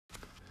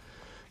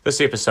This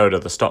episode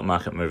of the Stock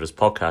Market Movers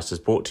podcast is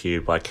brought to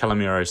you by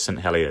Calamero St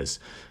Heliers.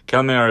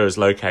 Calamero is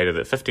located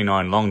at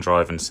 59 Long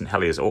Drive in St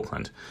Heliers,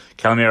 Auckland.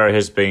 Calamero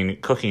has been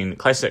cooking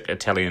classic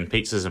Italian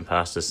pizzas and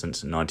pastas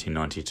since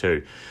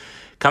 1992.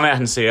 Come out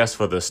and see us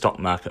for the Stock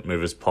Market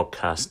Movers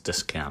podcast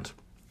discount.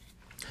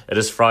 It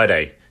is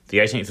Friday, the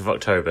 18th of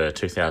October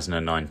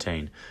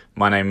 2019.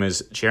 My name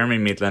is Jeremy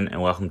Medlin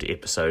and welcome to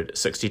episode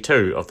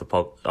 62 of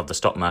the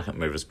Stock Market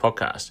Movers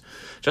podcast.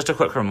 Just a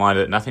quick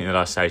reminder that nothing that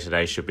I say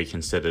today should be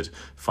considered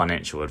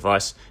financial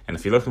advice, and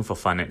if you're looking for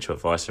financial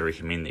advice, I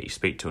recommend that you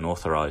speak to an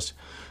authorised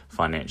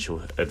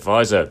financial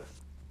advisor.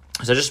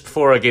 So just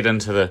before I get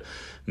into the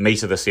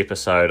meat of this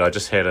episode, I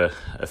just had a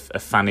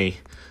funny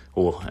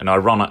or an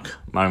ironic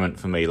moment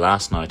for me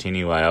last night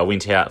anyway. I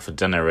went out for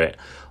dinner at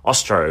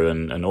Ostro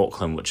in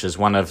Auckland, which is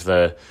one of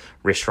the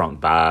restaurant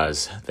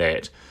bars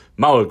that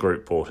Moa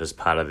Group bought as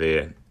part of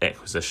their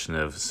acquisition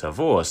of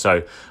Savour.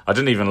 So I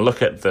didn't even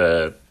look at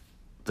the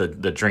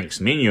drinks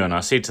menu, and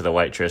I said to the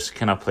waitress,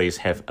 "Can I please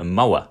have a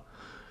Moa?"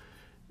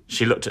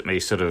 She looked at me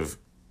sort of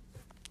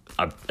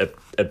a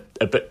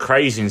bit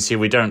crazy and said,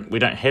 "We don't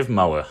have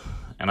Moa."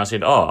 And I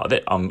said,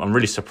 I'm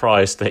really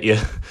surprised that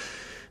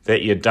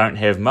you don't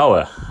have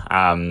Moa.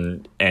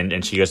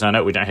 And she goes,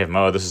 no, we don't have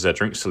Moa. This is our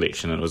drink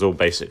selection. And it was all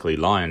basically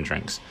Lion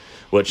drinks,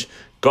 which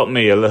got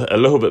me a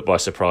little bit by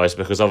surprise,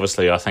 because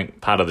obviously I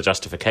think part of the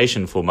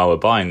justification for Moa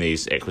buying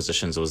these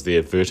acquisitions was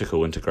their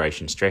vertical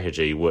integration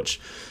strategy, which,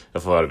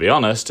 if I were to be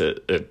honest,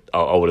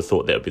 I would have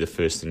thought that would be the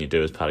first thing you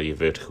do as part of your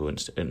vertical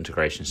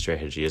integration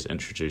strategy, is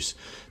introduce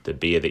the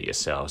beer that you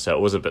sell. So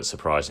it was a bit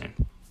surprising.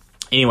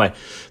 Anyway,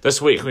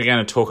 this week we're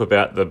going to talk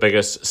about the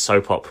biggest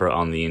soap opera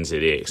on the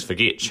NZX.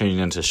 Forget tuning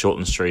into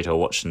Shorten Street or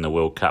watching the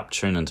World Cup,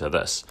 tune into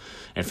this.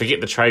 And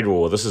forget the trade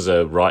war, this is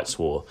a rights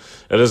war.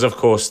 It is, of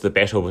course, the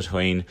battle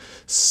between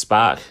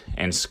Spark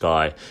and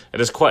Sky.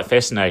 It is quite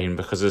fascinating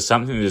because it's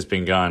something that has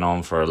been going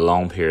on for a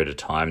long period of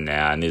time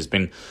now, and there's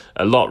been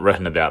a lot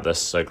written about this,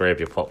 so grab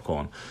your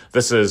popcorn.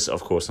 This is,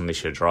 of course,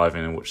 unless you're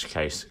driving, in which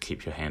case,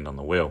 keep your hand on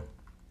the wheel.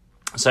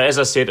 So as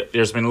I said,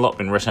 there's been a lot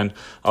been written.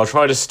 I'll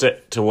try to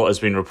stick to what has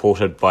been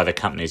reported by the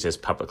companies as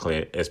public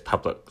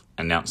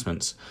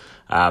announcements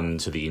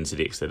to the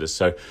NZX, that is.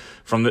 So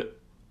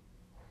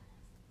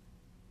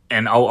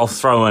and I'll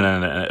throw in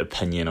an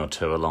opinion or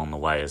two along the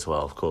way as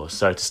well, of course.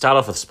 So to start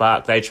off with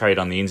Spark, they trade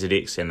on the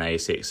NZX and the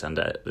ASX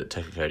under the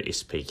ticker code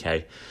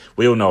SPK.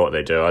 We all know what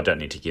they do. I don't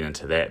need to get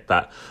into that.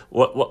 But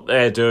what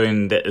they're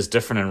doing that is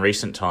different in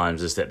recent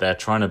times is that they're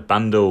trying to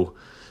bundle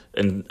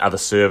in other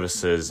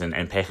services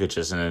and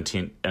packages in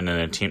an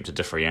attempt to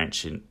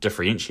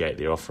differentiate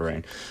their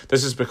offering.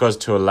 This is because,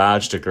 to a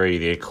large degree,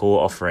 their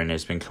core offering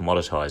has been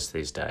commoditized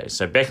these days.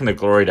 So back in the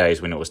glory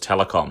days when it was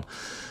telecom,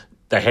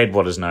 they had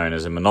what is known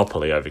as a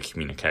monopoly over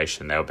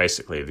communication. They were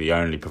basically the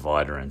only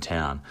provider in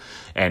town.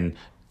 And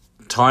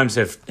times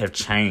have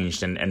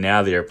changed, and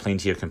now there are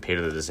plenty of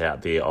competitors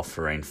out there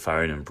offering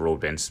phone and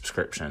broadband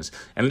subscriptions.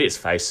 And let's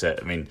face it,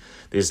 I mean,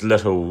 there's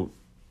little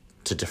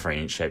to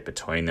differentiate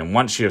between them.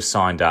 Once you've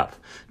signed up,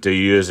 do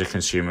you as a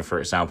consumer, for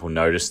example,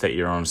 notice that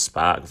you're on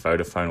Spark,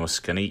 Vodafone or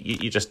Skinny?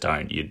 You just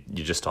don't. You're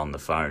just on the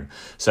phone.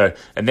 So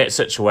in that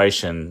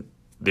situation,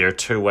 there are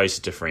two ways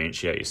to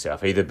differentiate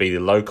yourself. Either be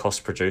the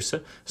low-cost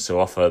producer, so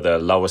offer the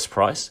lowest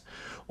price,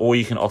 or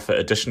you can offer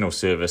additional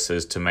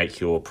services to make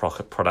your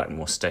product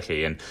more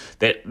sticky. And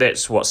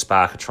that's what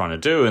Spark are trying to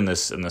do in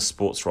this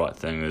sports right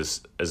thing,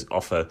 is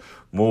offer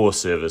more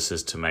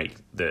services to make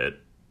the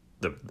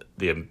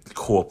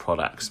core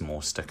products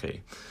more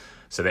sticky.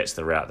 So that's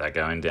the route they're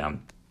going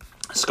down.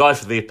 Sky,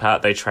 for their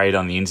part, they trade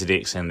on the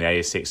NZX and the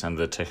ASX under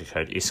the ticker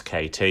code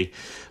SKT.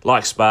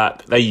 Like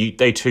Spark,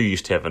 they too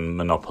used to have a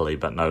monopoly,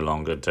 but no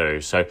longer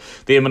do. So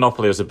their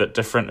monopoly was a bit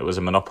different. It was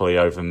a monopoly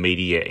over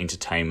media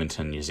entertainment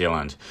in New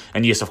Zealand.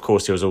 And yes, of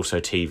course, there was also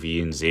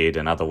TVNZ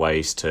and other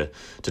ways to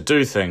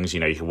do things. You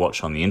know, you could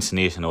watch on the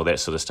internet and all that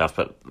sort of stuff.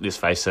 But let's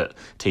face it,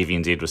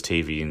 TVNZ was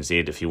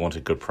TVNZ. If you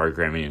wanted good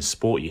programming in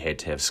sport, you had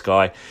to have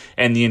Sky.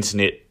 And the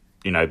internet,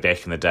 you know,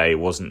 back in the day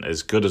wasn't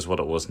as good as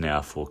what it was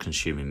now for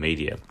consuming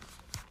media.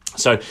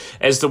 So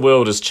as the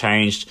world has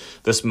changed,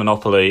 this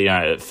monopoly,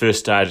 it first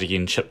started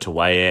getting chipped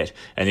away at,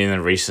 and then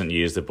in recent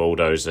years the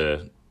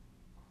bulldozer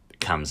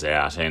comes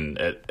out, and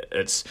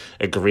it's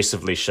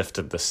aggressively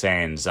shifted the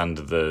sands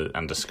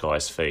under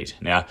Sky's feet.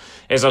 Now,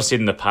 as I've said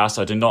in the past,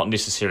 I do not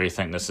necessarily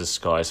think this is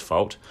Sky's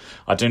fault.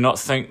 I do not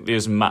think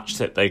there's much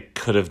that they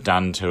could have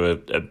done to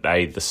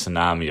abate the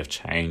tsunami of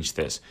change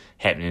that's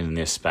happening in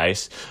their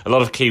space. A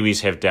lot of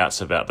Kiwis have doubts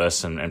about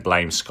this and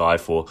blame Sky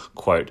for,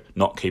 quote,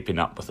 not keeping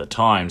up with the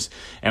times.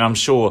 And I'm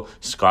sure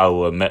Sky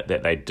will admit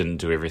that they didn't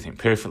do everything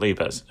perfectly,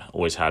 but it's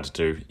always hard to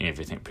do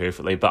everything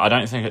perfectly. But I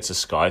don't think it's a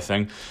Sky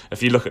thing.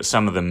 If you look at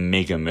some of the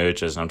mega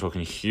mergers, and I'm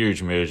talking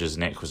huge mergers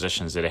and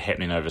acquisitions that are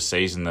happening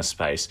overseas in this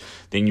space,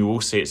 then you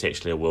will see it's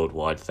actually a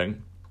worldwide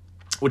thing.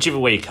 Whichever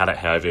way you cut it,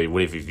 however,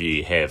 whatever view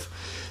you have,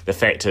 the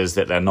fact is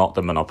that they're not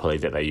the monopoly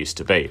that they used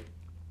to be.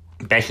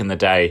 Back in the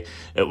day,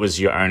 it was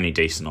your only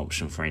decent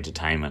option for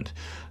entertainment.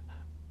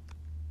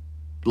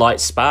 like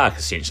Spark,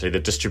 essentially, the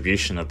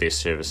distribution of their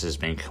services has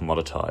been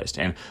commoditized.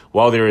 And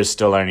while there is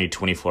still only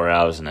 24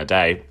 hours in a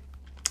day,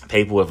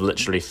 people have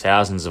literally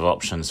thousands of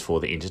options for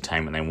the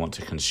entertainment they want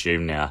to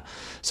consume now.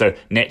 So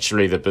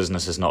naturally, the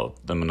business is not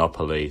the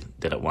monopoly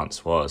that it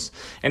once was.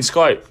 And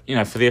Sky,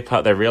 for their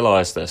part, they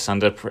realised this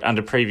under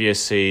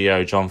previous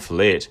CEO John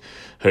Follett,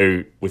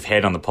 who we've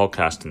had on the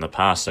podcast in the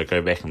past, so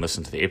go back and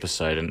listen to the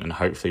episode and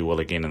hopefully will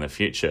again in the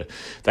future.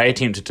 They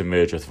attempted to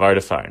merge with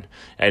Vodafone,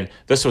 and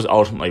this was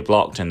ultimately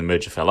blocked and the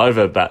merger fell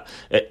over, but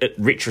it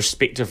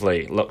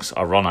retrospectively looks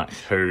ironic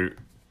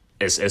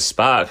as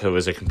Spark, who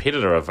is a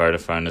competitor of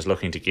Vodafone, is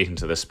looking to get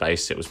into the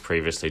space that was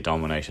previously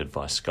dominated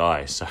by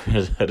Sky. So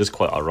it is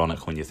quite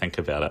ironic when you think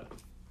about it.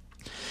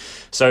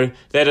 So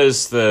that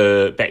is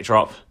the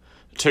backdrop.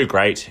 Two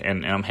great,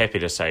 and I'm happy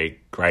to say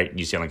great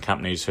New Zealand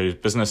companies whose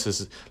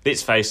businesses,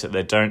 let's face it,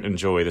 they don't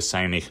enjoy the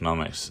same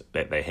economics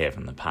that they have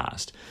in the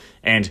past.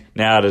 And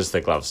now it is the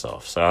gloves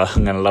off. So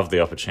I'm going to love the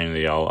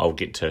opportunity. I'll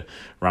get to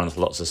run with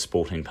lots of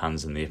sporting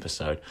puns in the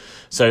episode.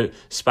 So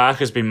Spark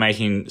has been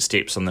making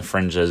steps on the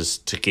fringes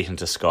to get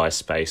into Sky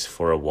space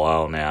for a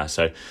while now.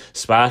 So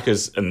Spark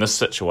is, in this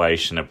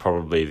situation, are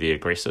probably the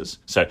aggressors.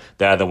 So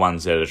they're the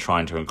ones that are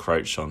trying to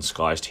encroach on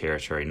Sky's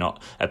territory.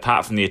 Not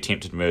apart from the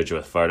attempted merger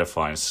with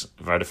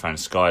Vodafone,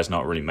 Sky has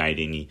not really made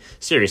any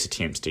serious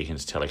attempts to get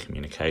into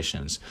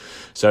telecommunications.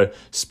 So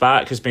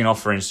Spark has been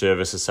offering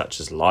services such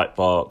as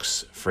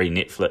Lightbox, free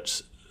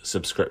Netflix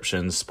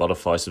subscriptions,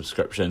 Spotify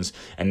subscriptions,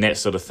 and that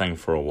sort of thing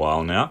for a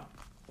while now.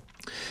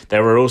 They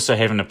were also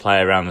having to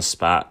play around the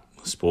Spark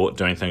sport,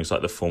 doing things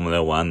like the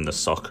Formula One, the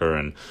soccer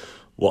and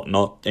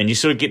whatnot, and you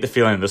sort of get the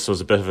feeling that this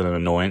was a bit of an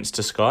annoyance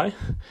to Sky.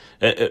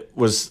 It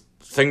was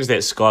things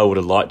that Sky would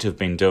have liked to have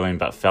been doing,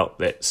 but felt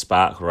that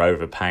Spark were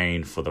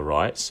overpaying for the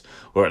rights,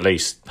 or at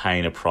least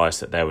paying a price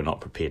that they were not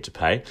prepared to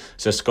pay.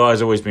 So Sky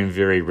has always been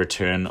very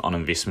return on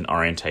investment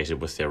orientated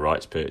with their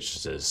rights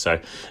purchases. So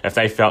if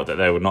they felt that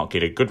they would not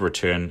get a good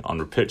return on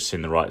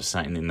repurchasing the rights to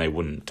something, then they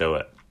wouldn't do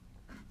it.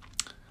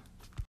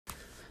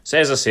 So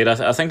as I said,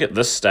 I think at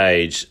this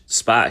stage,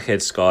 Spark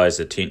had Sky's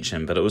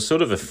attention, but it was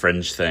sort of a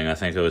fringe thing. I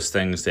think it was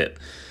things that,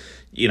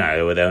 they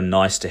were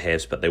nice to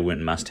have, but they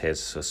weren't must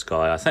haves for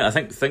Sky. I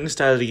think things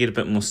started to get a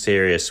bit more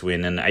serious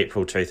when in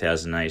April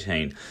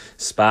 2018,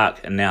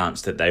 Spark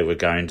announced that they were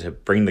going to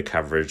bring the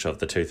coverage of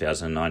the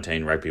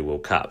 2019 Rugby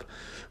World Cup,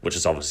 which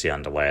is obviously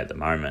underway at the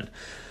moment.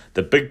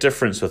 The big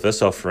difference with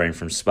this offering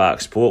from Spark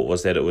Sport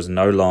was that it was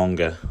no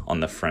longer on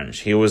the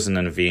fringe. Here was an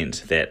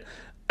event that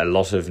a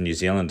lot of New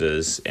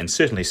Zealanders and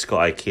certainly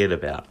Sky cared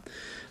about.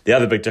 The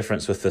other big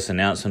difference with this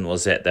announcement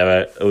was that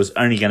it was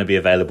only going to be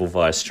available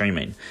via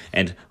streaming.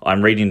 And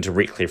I'm reading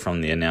directly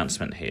from the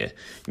announcement here.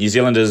 New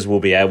Zealanders will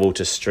be able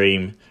to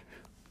stream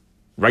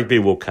Rugby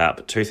World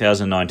Cup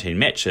 2019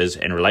 matches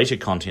and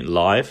related content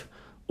live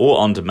or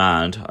on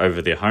demand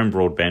over their home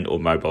broadband or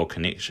mobile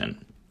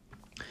connection.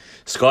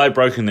 Sky had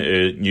broken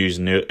the news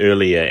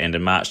earlier, and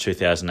in March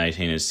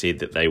 2018 has said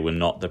that they were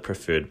not the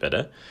preferred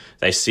bidder.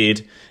 They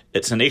said,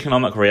 "It's an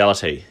economic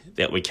reality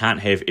that we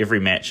can't have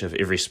every match of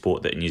every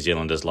sport that New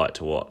Zealanders like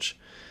to watch."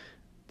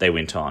 They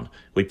went on,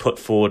 "We put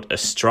forward a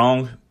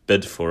strong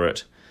bid for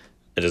it.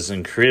 It is an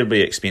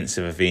incredibly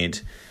expensive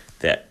event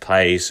that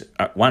plays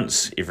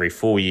once every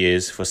 4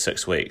 years for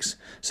 6 weeks."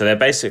 So they're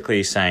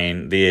basically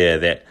saying there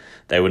that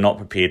they were not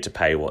prepared to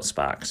pay what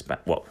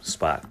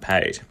Spark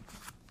paid.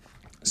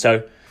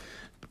 So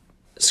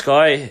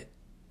Sky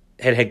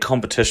had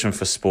competition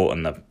for sport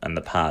in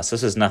the past.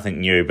 This is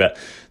nothing new, but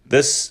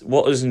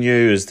what is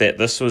new is that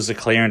this was a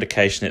clear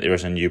indication that there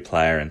was a new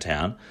player in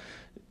town.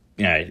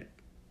 When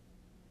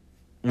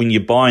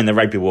you're buying the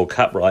Rugby World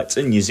Cup rights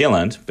in New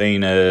Zealand,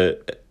 being a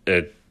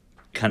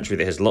country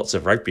that has lots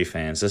of rugby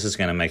fans, this is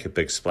going to make a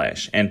big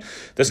splash. And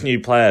this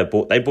new player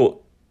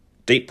bought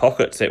deep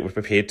pockets that were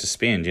prepared to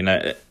spend.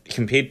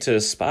 Compared to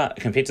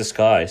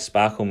Sky,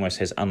 Spark almost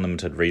has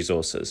unlimited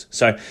resources.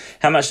 So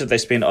how much did they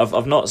spend?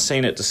 I've not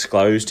seen it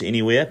disclosed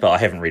anywhere, but I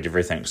haven't read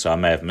everything, so I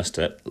may have missed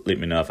it. Let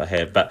me know if I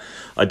have. But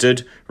I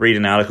did read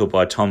an article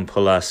by Tom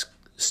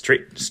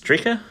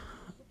Puller-Strecker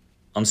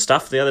on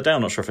Stuff the other day. I'm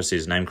not sure if I said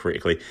his name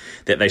correctly,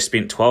 that they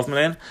spent 12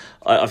 million.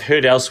 I've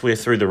heard elsewhere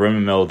through the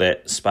rumour mill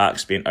that Spark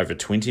spent over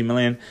 20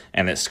 million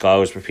and that Sky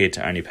was prepared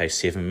to only pay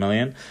 7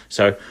 million.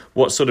 So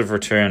what sort of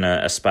return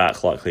are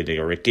Spark likely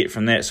to get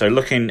from that? So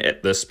looking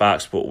at the Spark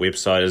Sport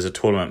website, is a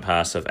tournament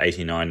pass of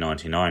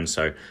 $89.99,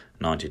 so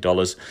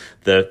 $90.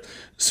 The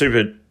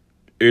Super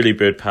Early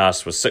Bird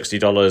Pass was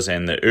 $60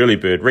 and the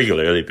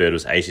regular early bird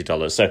was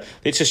 $80. So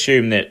let's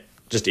assume that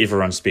just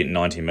everyone spent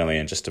 90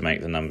 million just to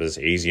make the numbers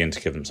easy and to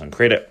give them some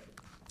credit.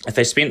 If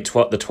they spent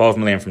the 12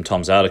 million from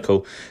Tom's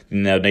article,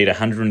 then they'll need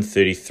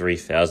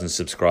 133,000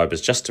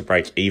 subscribers just to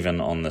break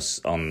even on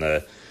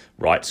the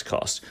rights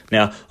cost.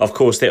 Now, of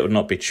course, that would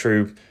not be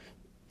true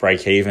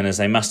break even, as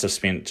they must have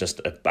spent just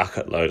a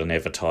bucket load on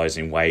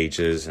advertising,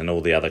 wages, and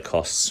all the other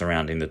costs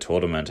surrounding the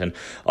tournament. And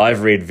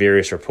I've read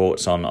various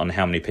reports on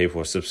how many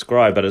people have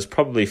subscribed, but it's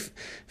probably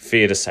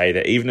fair to say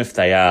that even if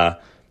they are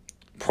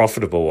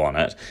profitable on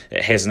it,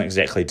 it hasn't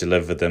exactly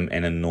delivered them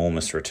an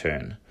enormous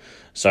return.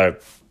 So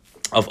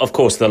Of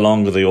course, the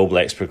longer the All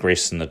Blacks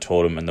progress in the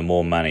tournament, the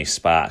more money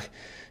Spark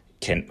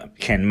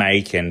can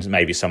make, and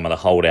maybe some of the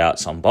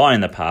holdouts on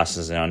buying the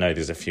passes, and I know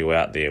there's a few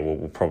out there,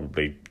 will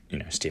probably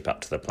step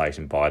up to the plate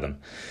and buy them.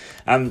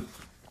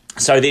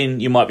 So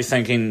then you might be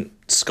thinking,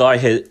 Sky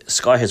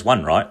has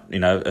won, right?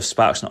 If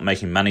Spark's not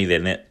making money,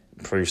 then that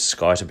proves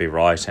Sky to be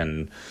right,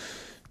 and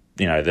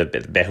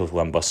the battle's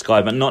won by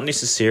Sky, but not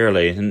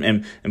necessarily.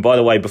 And by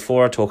the way,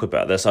 before I talk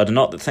about this, I do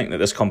not think that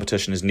this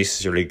competition is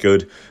necessarily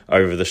good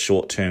over the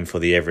short term for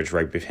the average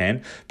rugby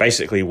fan.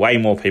 Basically, way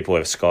more people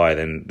have Sky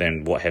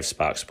than what have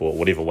Spark Sport,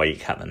 whatever way you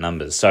cut the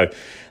numbers. So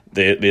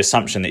the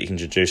assumption that you can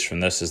deduce from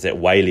this is that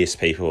way less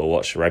people will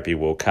watch the Rugby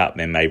World Cup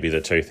than maybe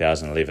the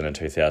 2011 and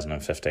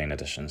 2015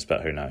 editions,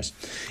 but who knows.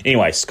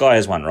 Anyway, Sky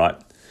has won, right?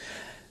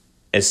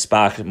 As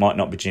Spark might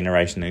not be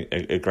generating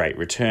a great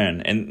return,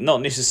 and not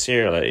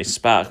necessarily.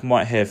 Spark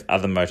might have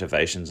other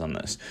motivations on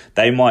this.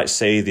 They might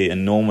see the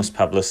enormous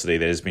publicity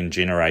that has been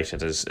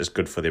generated as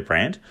good for their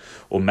brand,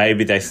 or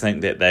maybe they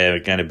think that they are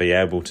going to be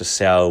able to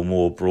sell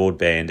more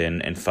broadband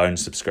and phone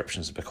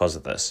subscriptions because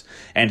of this.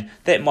 And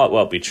that might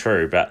well be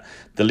true, but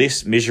the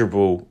less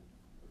measurable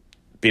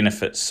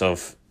benefits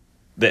of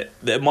that,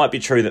 it might be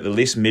true that the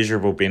less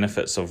measurable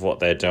benefits of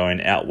what they're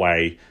doing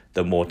outweigh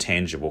the more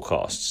tangible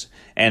costs.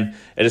 And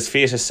it is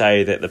fair to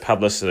say that the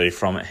publicity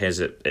from it has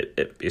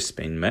it's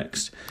been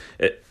mixed.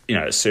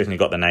 It's certainly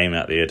got the name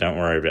out there. Don't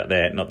worry about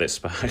that. Not that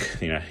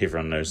Spark,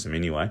 everyone knows them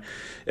anyway.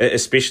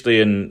 Especially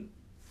in,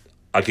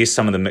 I guess,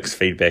 some of the mixed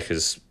feedback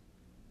has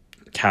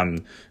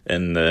come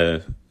in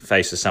the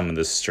face of some of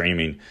the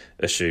streaming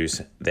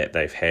issues that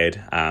they've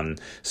had.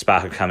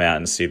 Spark have come out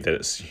and said that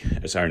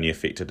it's only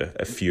affected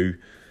a few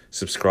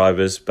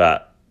subscribers,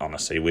 but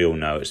honestly, we all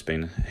know it's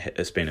been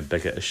a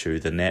bigger issue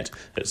than that.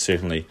 It's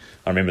certainly,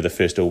 I remember the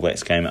first All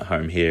Blacks game at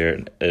home here,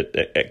 and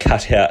it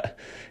cut out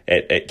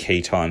at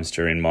key times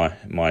during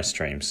my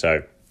stream.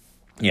 So,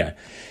 yeah.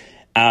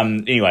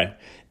 Anyway,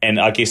 and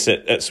I guess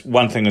it's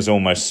one thing is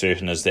almost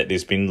certain is that there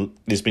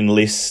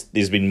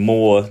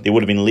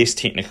would have been less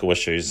technical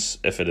issues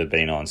if it had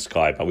been on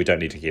Sky, but we don't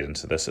need to get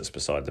into this. It's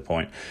beside the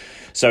point.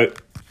 So,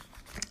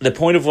 the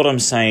point of what I'm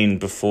saying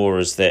before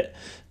is that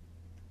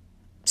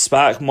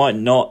Spark might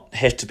not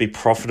have to be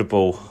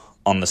profitable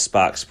on the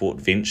Spark Sport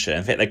venture.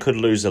 In fact, they could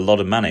lose a lot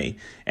of money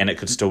and it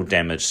could still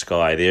damage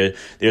Sky.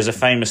 There's a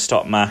famous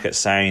stock market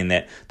saying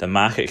that the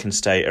market can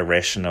stay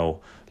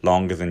irrational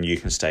longer than you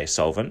can stay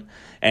solvent.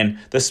 And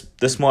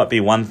this might be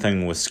one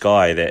thing with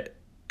Sky, that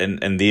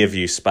in their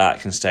view,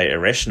 Spark can stay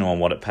irrational on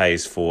what it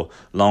pays for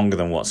longer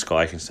than what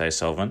Sky can stay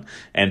solvent.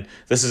 And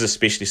this is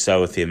especially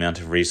so with the amount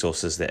of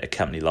resources that a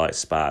company like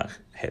Spark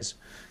has.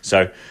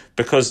 So,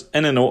 because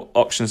in an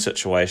auction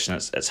situation,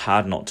 it's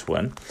hard not to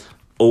win.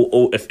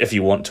 If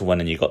you want to win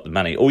and you got the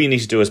money, all you need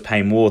to do is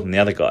pay more than the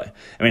other guy.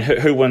 I mean,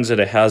 who wins at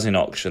a housing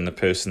auction? The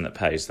person that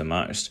pays the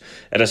most.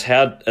 It's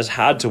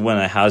hard to win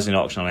a housing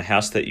auction on a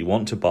house that you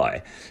want to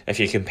buy if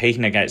you're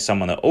competing against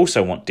someone that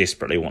also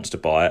desperately wants to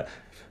buy it,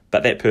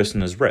 but that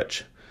person is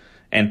rich.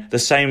 And the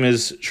same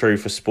is true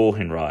for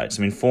sporting rights.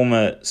 I mean,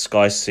 former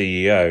Sky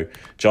CEO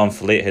John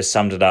Follett has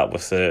summed it up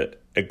with a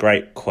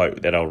great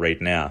quote that I'll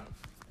read now.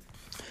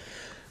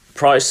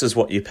 Price is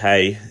what you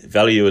pay,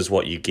 value is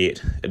what you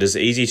get. It is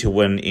easy to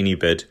win any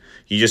bid.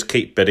 You just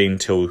keep bidding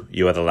till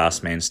you are the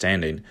last man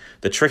standing.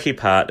 The tricky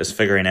part is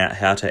figuring out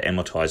how to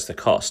amortise the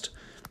cost.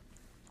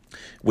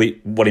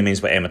 What he means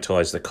by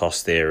amortise the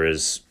cost there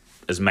is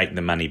make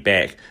the money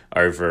back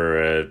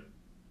over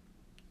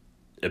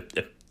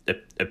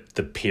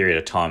the period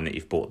of time that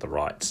you've bought the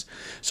rights.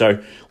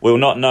 So we'll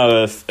not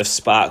know if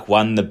Spark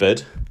won the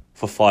bid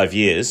for 5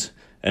 years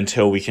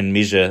until we can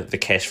measure the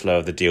cash flow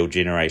of the deal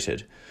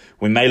generated.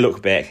 We may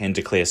look back and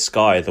declare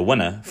Sky the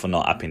winner for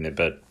not upping their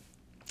bid.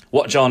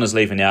 What John is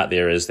leaving out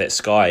there is that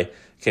Sky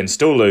can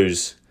still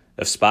lose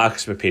if Spark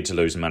is prepared to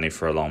lose money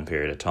for a long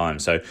period of time.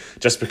 So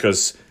just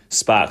because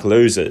Spark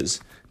loses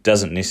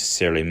doesn't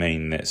necessarily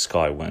mean that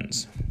Sky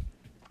wins.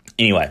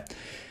 Anyway,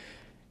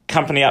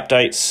 company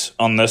updates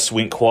on this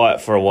went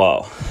quiet for a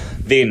while.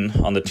 Then,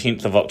 on the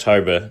 10th of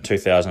October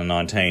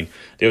 2019,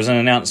 there was an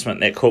announcement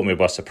that caught me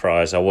by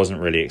surprise. I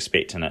wasn't really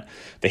expecting it.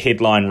 The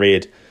headline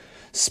read,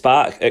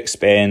 Spark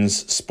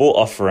expands sport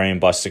offering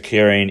by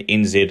securing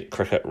NZ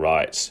cricket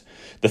rights.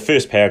 The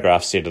first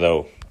paragraph said it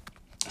all.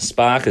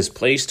 Spark is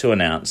pleased to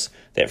announce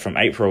that from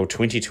April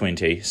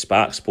 2020,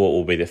 Spark Sport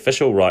will be the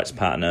official rights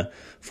partner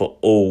for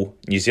all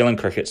New Zealand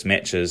cricket's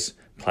matches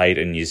played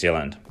in New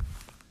Zealand.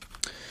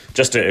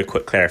 Just a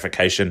quick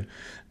clarification,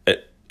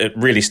 it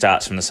really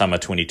starts from the summer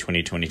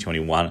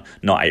 2020-2021,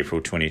 not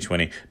April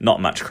 2020. Not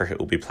much cricket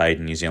will be played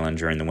in New Zealand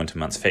during the winter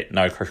months. In fact,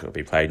 no cricket will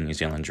be played in New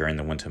Zealand during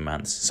the winter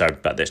months.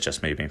 But that's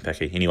just me being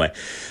picky. Anyway,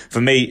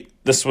 for me,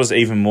 this was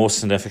even more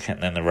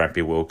significant than the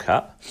Rugby World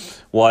Cup.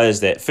 Why is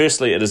that?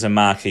 Firstly, it is a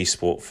marquee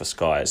sport for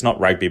Sky. It's not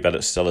rugby, but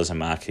it still is a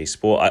marquee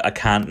sport. I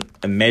can't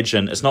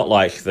imagine, it's not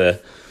like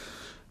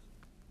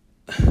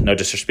no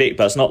disrespect,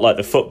 but it's not like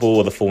the football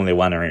or the Formula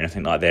One or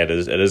anything like that.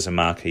 It is a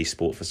marquee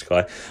sport for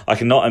Sky. I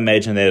cannot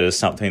imagine that it is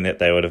something that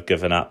they would have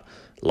given up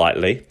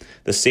lightly.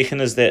 The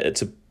second is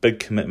that big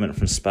commitment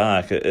from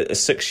Spark. A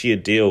 6-year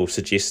deal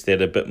suggests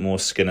that a bit more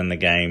skin in the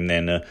game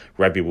than a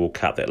Rugby World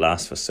Cup that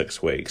lasts for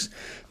 6 weeks.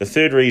 The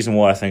third reason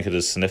why I think it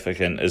is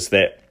significant is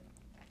that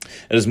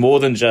it is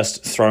more than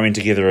just throwing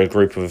together a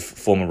group of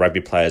former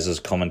rugby players as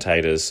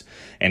commentators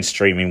and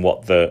streaming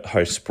what the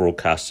host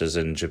broadcasters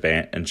in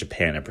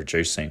Japan are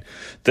producing.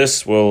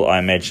 This will, I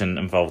imagine,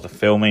 involve the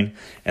filming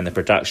and the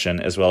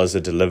production as well as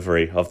the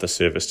delivery of the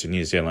service to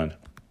New Zealand.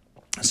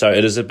 So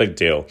it is a big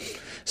deal.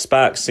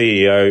 Spark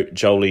CEO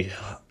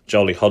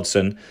Jolie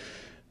Hodson,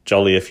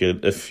 Jolie,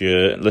 if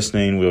you're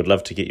listening, we would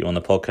love to get you on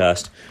the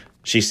podcast.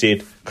 She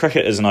said,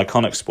 "Cricket is an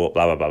iconic sport,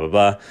 blah, blah, blah, blah,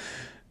 blah."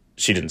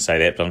 She didn't say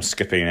that, but I'm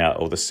skipping out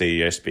all the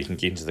CEO speaking,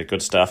 getting to the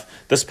good stuff.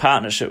 This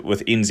partnership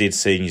with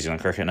NZC, New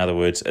Zealand Cricket, in other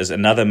words, is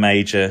another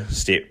major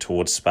step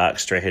towards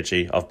Spark's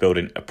strategy of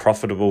building a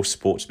profitable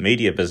sports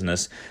media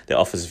business that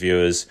offers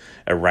viewers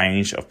a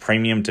range of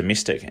premium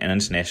domestic and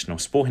international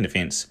sporting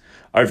events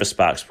over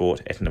Spark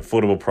Sport at an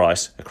affordable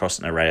price across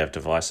an array of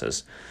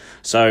devices.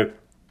 So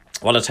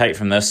what I take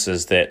from this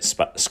is that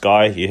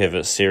Sky, you have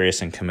a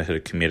serious and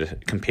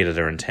committed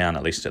competitor in town,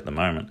 at least at the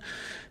moment.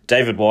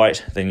 David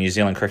White, the New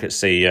Zealand Cricket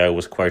CEO,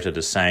 was quoted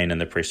as saying in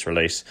the press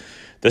release,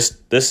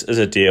 This is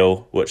a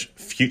deal which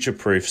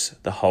future-proofs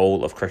the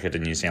whole of cricket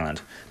in New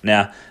Zealand.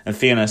 Now, in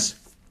fairness,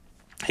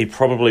 he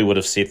probably would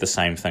have said the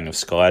same thing if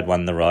Sky had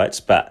won the rights,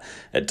 but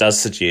it does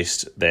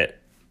suggest that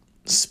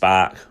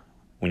Spark,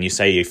 when you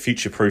say you're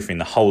future-proofing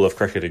the whole of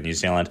cricket in New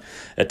Zealand,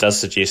 it does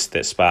suggest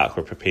that Spark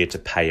were prepared to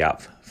pay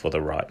up for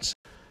the rights.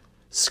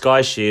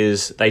 Sky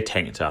shares, they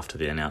tanked after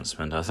the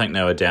announcement. I think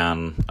they were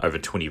down over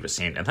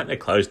 20%. I think they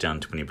closed down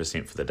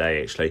 20% for the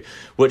day, actually,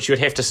 which you'd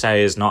have to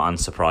say is not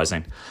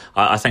unsurprising.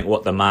 I think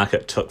what the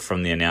market took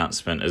from the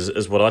announcement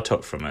is what I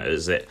took from it,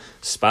 is that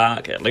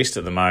Spark, at least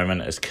at the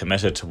moment, is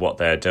committed to what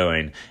they're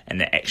doing, and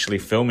that actually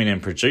filming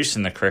and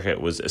producing the cricket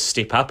was a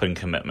step up in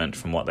commitment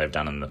from what they've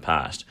done in the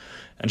past.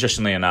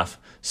 Interestingly enough,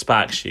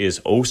 Spark shares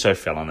also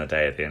fell on the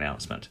day of the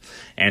announcement.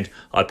 And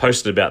I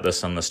posted about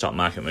this on the Stock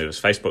Market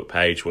Movers Facebook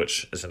page,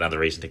 which is another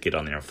reason to get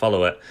on there and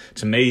follow it.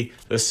 To me,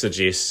 this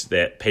suggests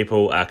that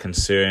people are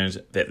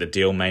concerned that the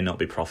deal may not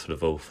be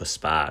profitable for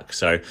Spark.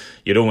 So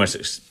you'd almost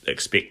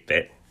expect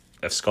that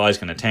if Sky's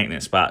going to tank,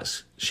 then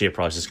Spark's share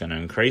price is going to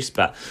increase,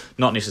 but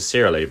not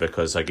necessarily,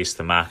 because I guess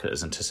the market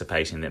is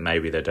anticipating that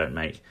maybe they don't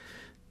make...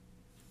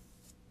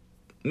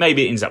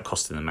 Maybe it ends up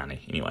costing them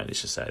money. Anyway,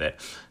 let's just say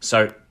that.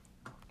 So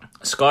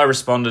Sky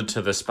responded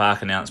to the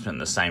Spark announcement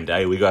the same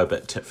day. We go a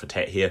bit tit for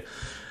tat here.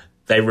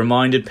 They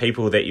reminded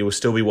people that you will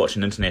still be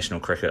watching international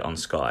cricket on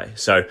Sky.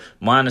 So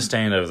my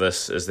understanding of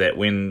this is that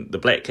when the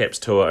Black Caps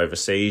tour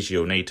overseas,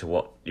 you'll need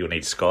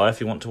Sky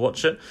if you want to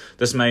watch it.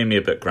 This made me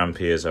a bit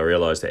grumpy as I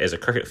realised that as a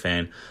cricket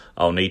fan,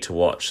 I'll need to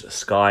watch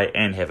Sky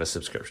and have a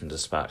subscription to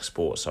Spark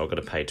Sport, so I've got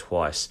to pay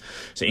twice.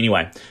 So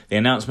anyway, the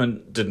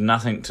announcement did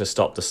nothing to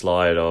stop the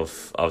slide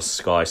of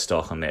Sky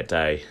stock on that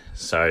day.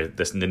 So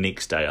the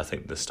next day, I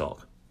think the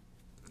stock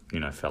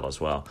fell as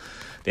well.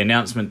 The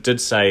announcement did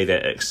say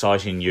that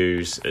exciting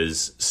news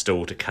is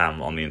still to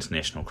come on the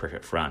international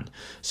cricket front.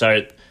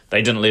 So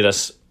they didn't let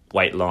us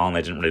wait long,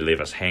 they didn't really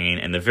leave us hanging,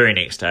 and the very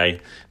next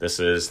day, this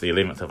is the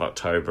 11th of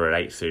October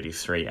at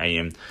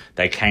 8:33am,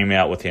 they came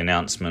out with the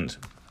announcement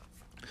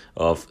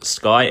of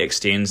Sky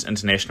extends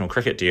international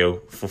cricket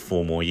deal for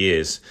 4 more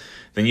years.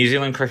 The New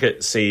Zealand Cricket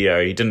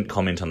CEO, he didn't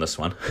comment on this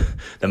one.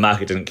 The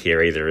market didn't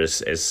care either,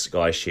 as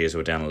Sky shares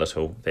were down a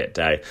little that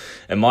day.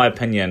 In my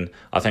opinion,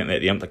 I think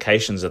that the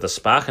implications of the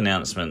Spark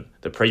announcement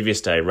the previous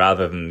day,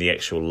 rather than the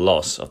actual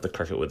loss of the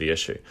cricket, were the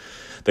issue.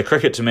 The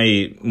cricket, to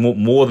me,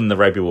 more than the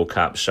Rugby World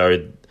Cup,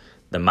 showed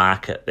the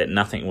market that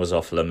nothing was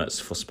off limits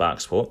for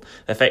Spark Sport.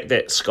 The fact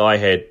that Sky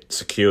had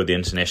secured the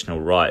international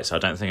rights, I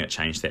don't think it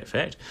changed that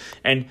fact.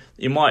 And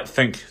you might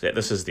think that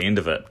this is the end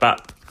of it,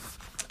 but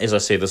as I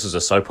said, this is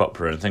a soap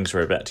opera and things are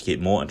about to get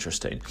more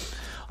interesting.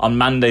 On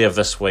Monday of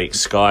this week,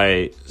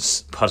 Sky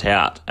put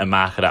out a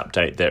market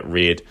update that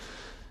read,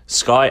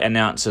 Sky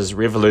announces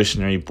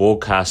revolutionary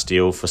broadcast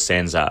deal for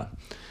SANZAAR.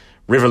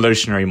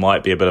 Revolutionary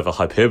might be a bit of a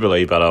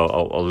hyperbole, but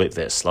I'll let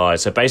that slide.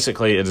 So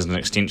basically, it is an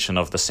extension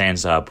of the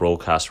SANZAAR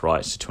broadcast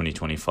rights to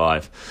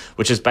 2025,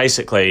 which is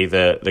basically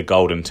the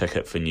golden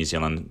ticket for New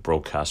Zealand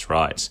broadcast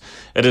rights.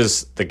 It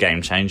is the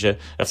game changer.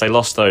 If they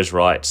lost those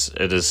rights,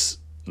 it is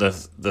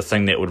the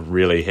thing that would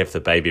really have the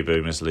baby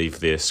boomers leave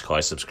their Sky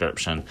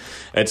subscription.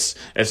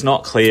 It's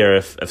not clear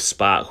if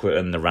Spark were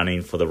in the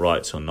running for the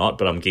rights or not,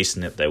 but I'm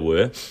guessing that they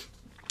were.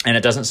 And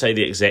it doesn't say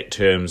the exact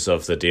terms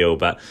of the deal,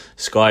 but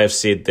Sky have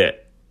said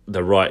that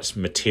the rights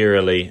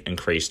materially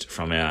increased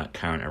from our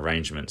current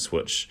arrangements,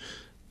 which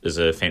is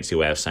a fancy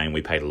way of saying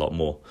we paid a lot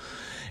more.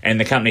 And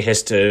the company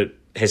has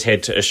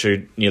had to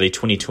issue nearly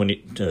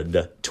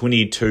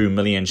 22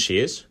 million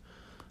shares,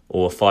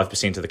 or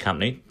 5% of the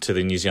company, to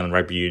the New Zealand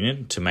Rugby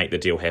Union to make the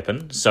deal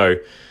happen. So,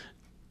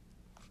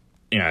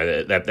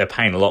 they're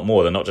paying a lot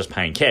more. They're not just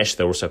paying cash,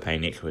 they're also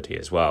paying equity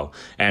as well.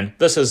 And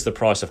this is the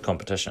price of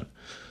competition,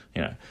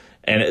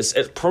 And it's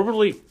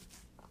probably,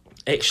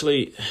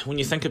 actually, when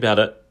you think about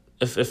it,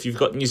 if you've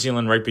got New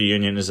Zealand Rugby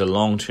Union as a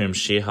long-term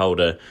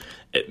shareholder,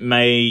 it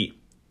may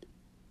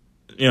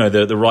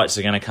the rights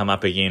are going to come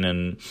up again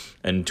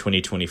in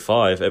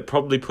 2025, it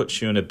probably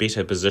puts you in a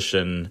better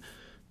position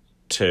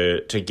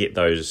to get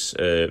those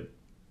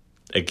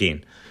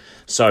again.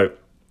 So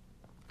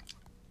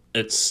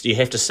you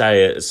have to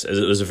say it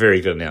was a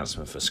very good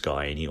announcement for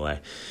Sky anyway,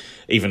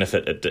 even if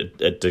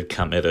it did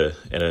come at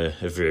a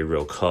very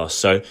real cost.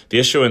 So the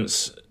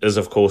issuance is,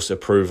 of course,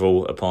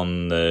 approval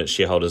upon the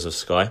shareholders of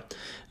Sky,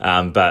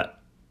 but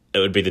it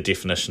would be the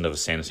definition of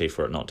insanity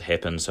for it not to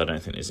happen, so I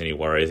don't think there's any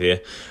worry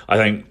there. I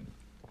think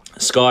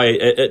Sky,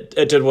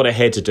 it did what it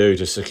had to do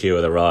to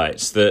secure the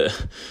rights. The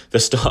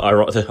stock,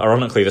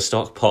 ironically, the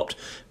stock popped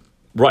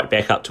right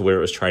back up to where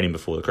it was trading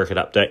before the cricket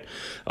update.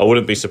 I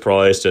wouldn't be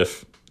surprised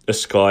if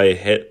Sky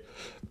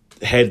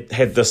had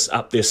this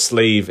up their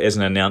sleeve as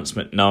an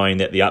announcement, knowing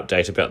that the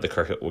update about the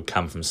cricket would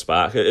come from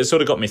Spark. It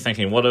sort of got me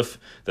thinking, what if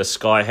the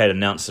Sky had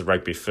announced the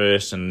rugby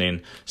first and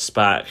then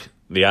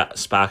the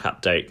Spark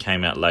update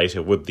came out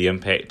later? Would the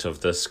impact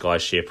of the Sky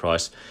share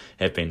price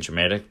have been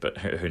dramatic? But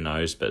who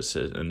knows? But it's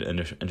an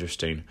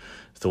interesting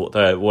thought.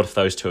 Though, what if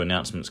those two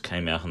announcements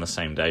came out on the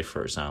same day,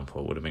 for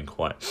example? It would have been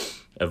quite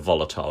a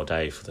volatile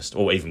day for this,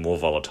 or even more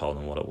volatile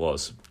than what it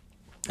was.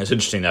 It's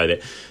interesting, though,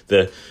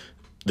 that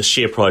the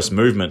share price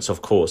movements,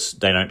 of course,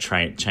 they don't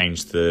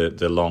change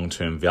the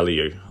long-term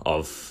value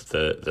of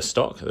the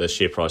stock. The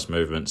share price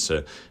movements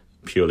are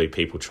purely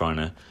people trying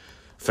to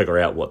figure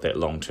out what that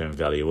long-term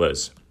value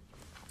is.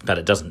 But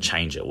it doesn't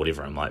change it,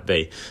 whatever it might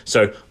be.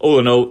 So all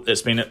in all,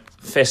 it's been a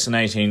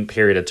fascinating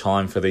period of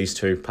time for these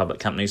two public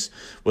companies.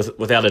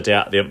 Without a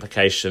doubt, the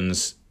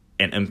implications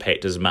and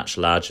impact is much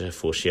larger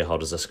for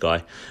shareholders of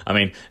Sky. I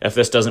mean, if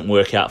this doesn't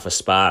work out for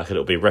Spark,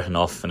 it'll be written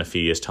off in a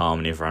few years' time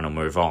and everyone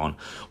will move on.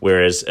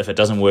 Whereas if it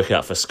doesn't work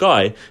out for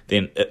Sky,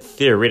 then it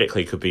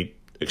theoretically could be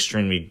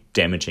extremely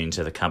damaging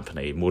to the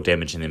company, more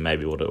damaging than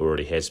maybe what it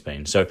already has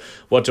been. So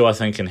what do I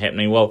think is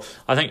happening? Well,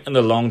 I think in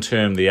the long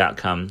term, the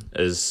outcome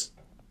is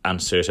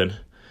uncertain.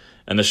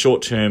 In the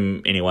short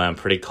term, anyway, I'm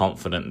pretty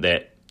confident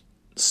that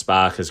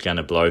Spark is going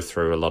to blow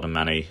through a lot of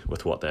money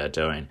with what they're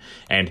doing.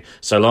 And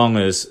so long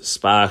as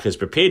Spark is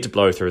prepared to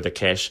blow through the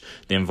cash,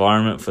 the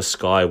environment for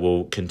Sky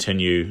will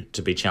continue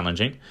to be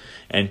challenging.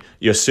 And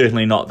you're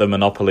certainly not the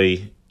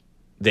monopoly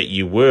that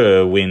you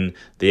were when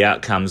the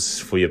outcomes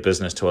for your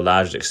business to a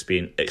large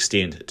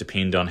extent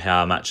depend on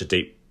how much a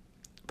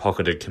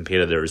deep-pocketed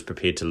competitor is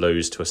prepared to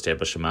lose to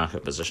establish a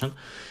market position.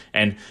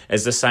 And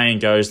as the saying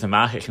goes, the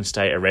market can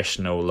stay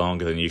irrational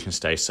longer than you can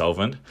stay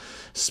solvent.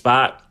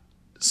 Spark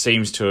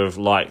seems to have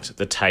liked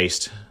the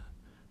taste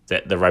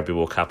that the Rugby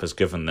World Cup has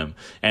given them.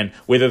 And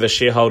whether the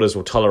shareholders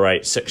will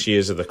tolerate 6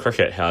 years of the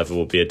cricket, however,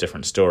 will be a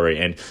different story.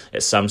 And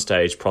at some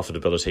stage,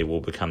 profitability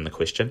will become the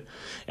question.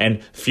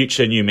 And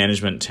future new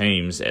management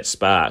teams at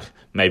Spark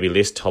may be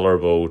less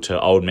tolerable to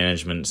old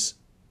management's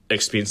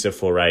expensive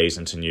forays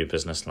into new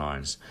business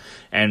lines.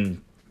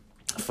 And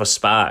for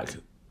Spark,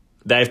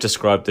 they've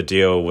described the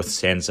deal with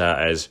SANZAAR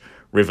as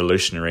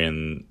revolutionary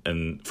and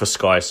for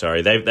Sky,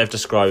 they've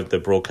described the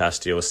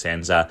broadcast deal with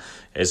SANZAAR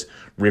as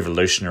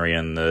revolutionary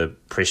in the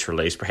press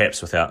release,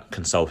 perhaps without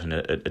consulting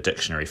a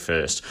dictionary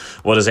first.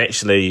 What is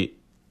actually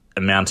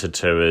amounted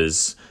to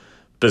is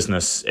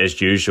business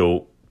as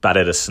usual, but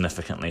at a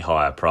significantly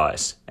higher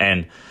price.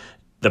 And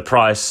the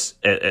price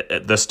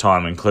at this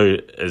time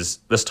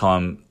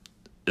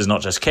is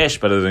not just cash,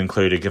 but it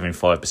included giving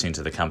 5%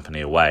 of the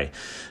company away.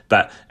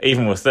 But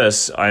even with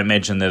this, I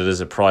imagine that it is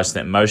a price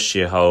that most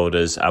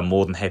shareholders are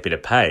more than happy to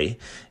pay,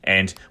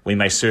 and we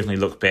may certainly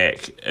look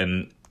back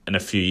in a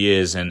few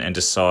years and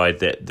decide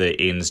that the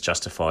ends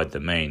justified the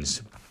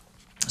means.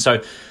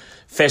 So,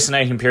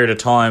 fascinating period of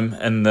time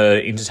in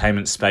the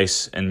entertainment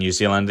space in New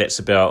Zealand. That's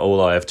about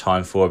all I have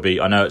time for.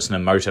 I know it's an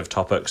emotive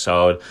topic,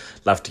 so I'd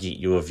love to get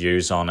your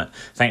views on it.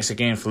 Thanks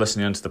again for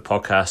listening to the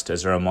podcast.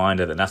 As a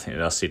reminder that nothing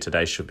that I said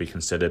today should be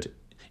considered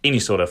any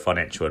sort of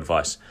financial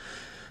advice.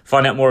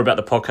 Find out more about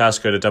the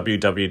podcast, go to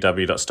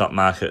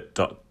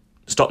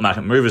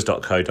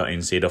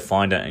www.stockmarketmovers.co.nz or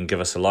find it and give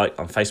us a like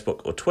on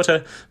Facebook or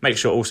Twitter. Make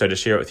sure also to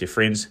share it with your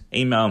friends.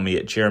 Email me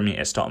at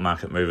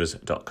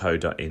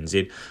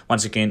jeremy@stockmarketmovers.co.nz.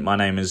 Once again, my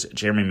name is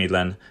Jeremy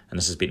Medlin, and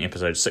this has been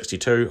episode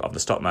 62 of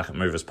the Stock Market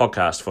Movers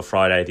podcast for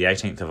Friday, the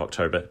 18th of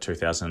October,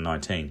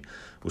 2019.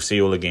 We'll see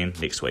you all again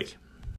next week.